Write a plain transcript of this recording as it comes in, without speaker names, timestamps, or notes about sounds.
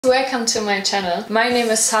Welcome to my channel. My name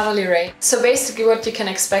is saraleerae. So basically what you can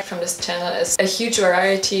expect from this channel is a huge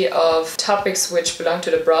variety of topics which belong to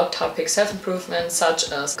the broad topic self-improvement,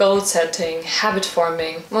 such as goal setting, habit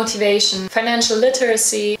forming, motivation, financial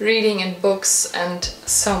literacy, reading in books, and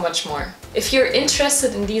so much more. If you're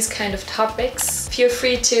interested in these kind of topics, feel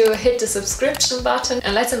free to hit the subscription button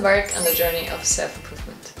and let's embark on the journey of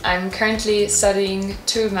self-improvement. I'm currently studying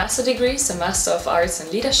 2 master degrees, a Master of Arts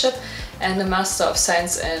in Leadership and a Master of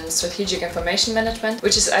Science in Strategic Information Management,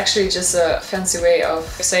 which is actually just a fancy way of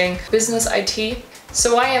saying business IT.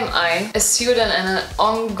 So why am I, a student and an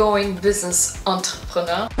ongoing business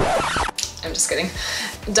entrepreneur? I'm just kidding.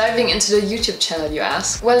 Diving into the YouTube channel, you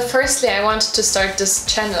ask? Well, firstly, I wanted to start this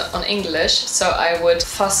channel on English, so I would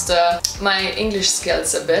foster my English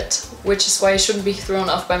skills a bit, which is why you shouldn't be thrown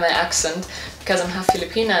off by my accent, because I'm half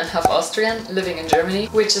Filipina and half Austrian, living in Germany,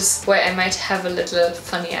 which is why I might have a little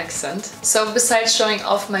funny accent. So besides showing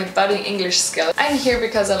off my budding English skill, I'm here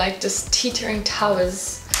because I like this teetering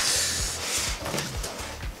towers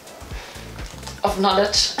of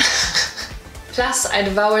knowledge. Plus, I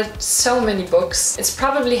devoured so many books. It's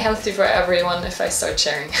probably healthy for everyone if I start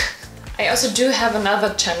sharing. I also do have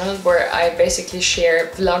another channel where I basically share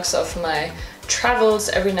vlogs of my travels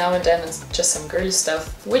every now and then, and just some girly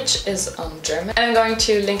stuff, which is on German. And I'm going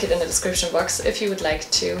to link it in the description box if you would like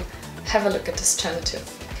to have a look at this channel too.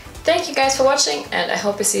 Thank you guys for watching, and I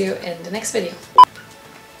hope to see you in the next video.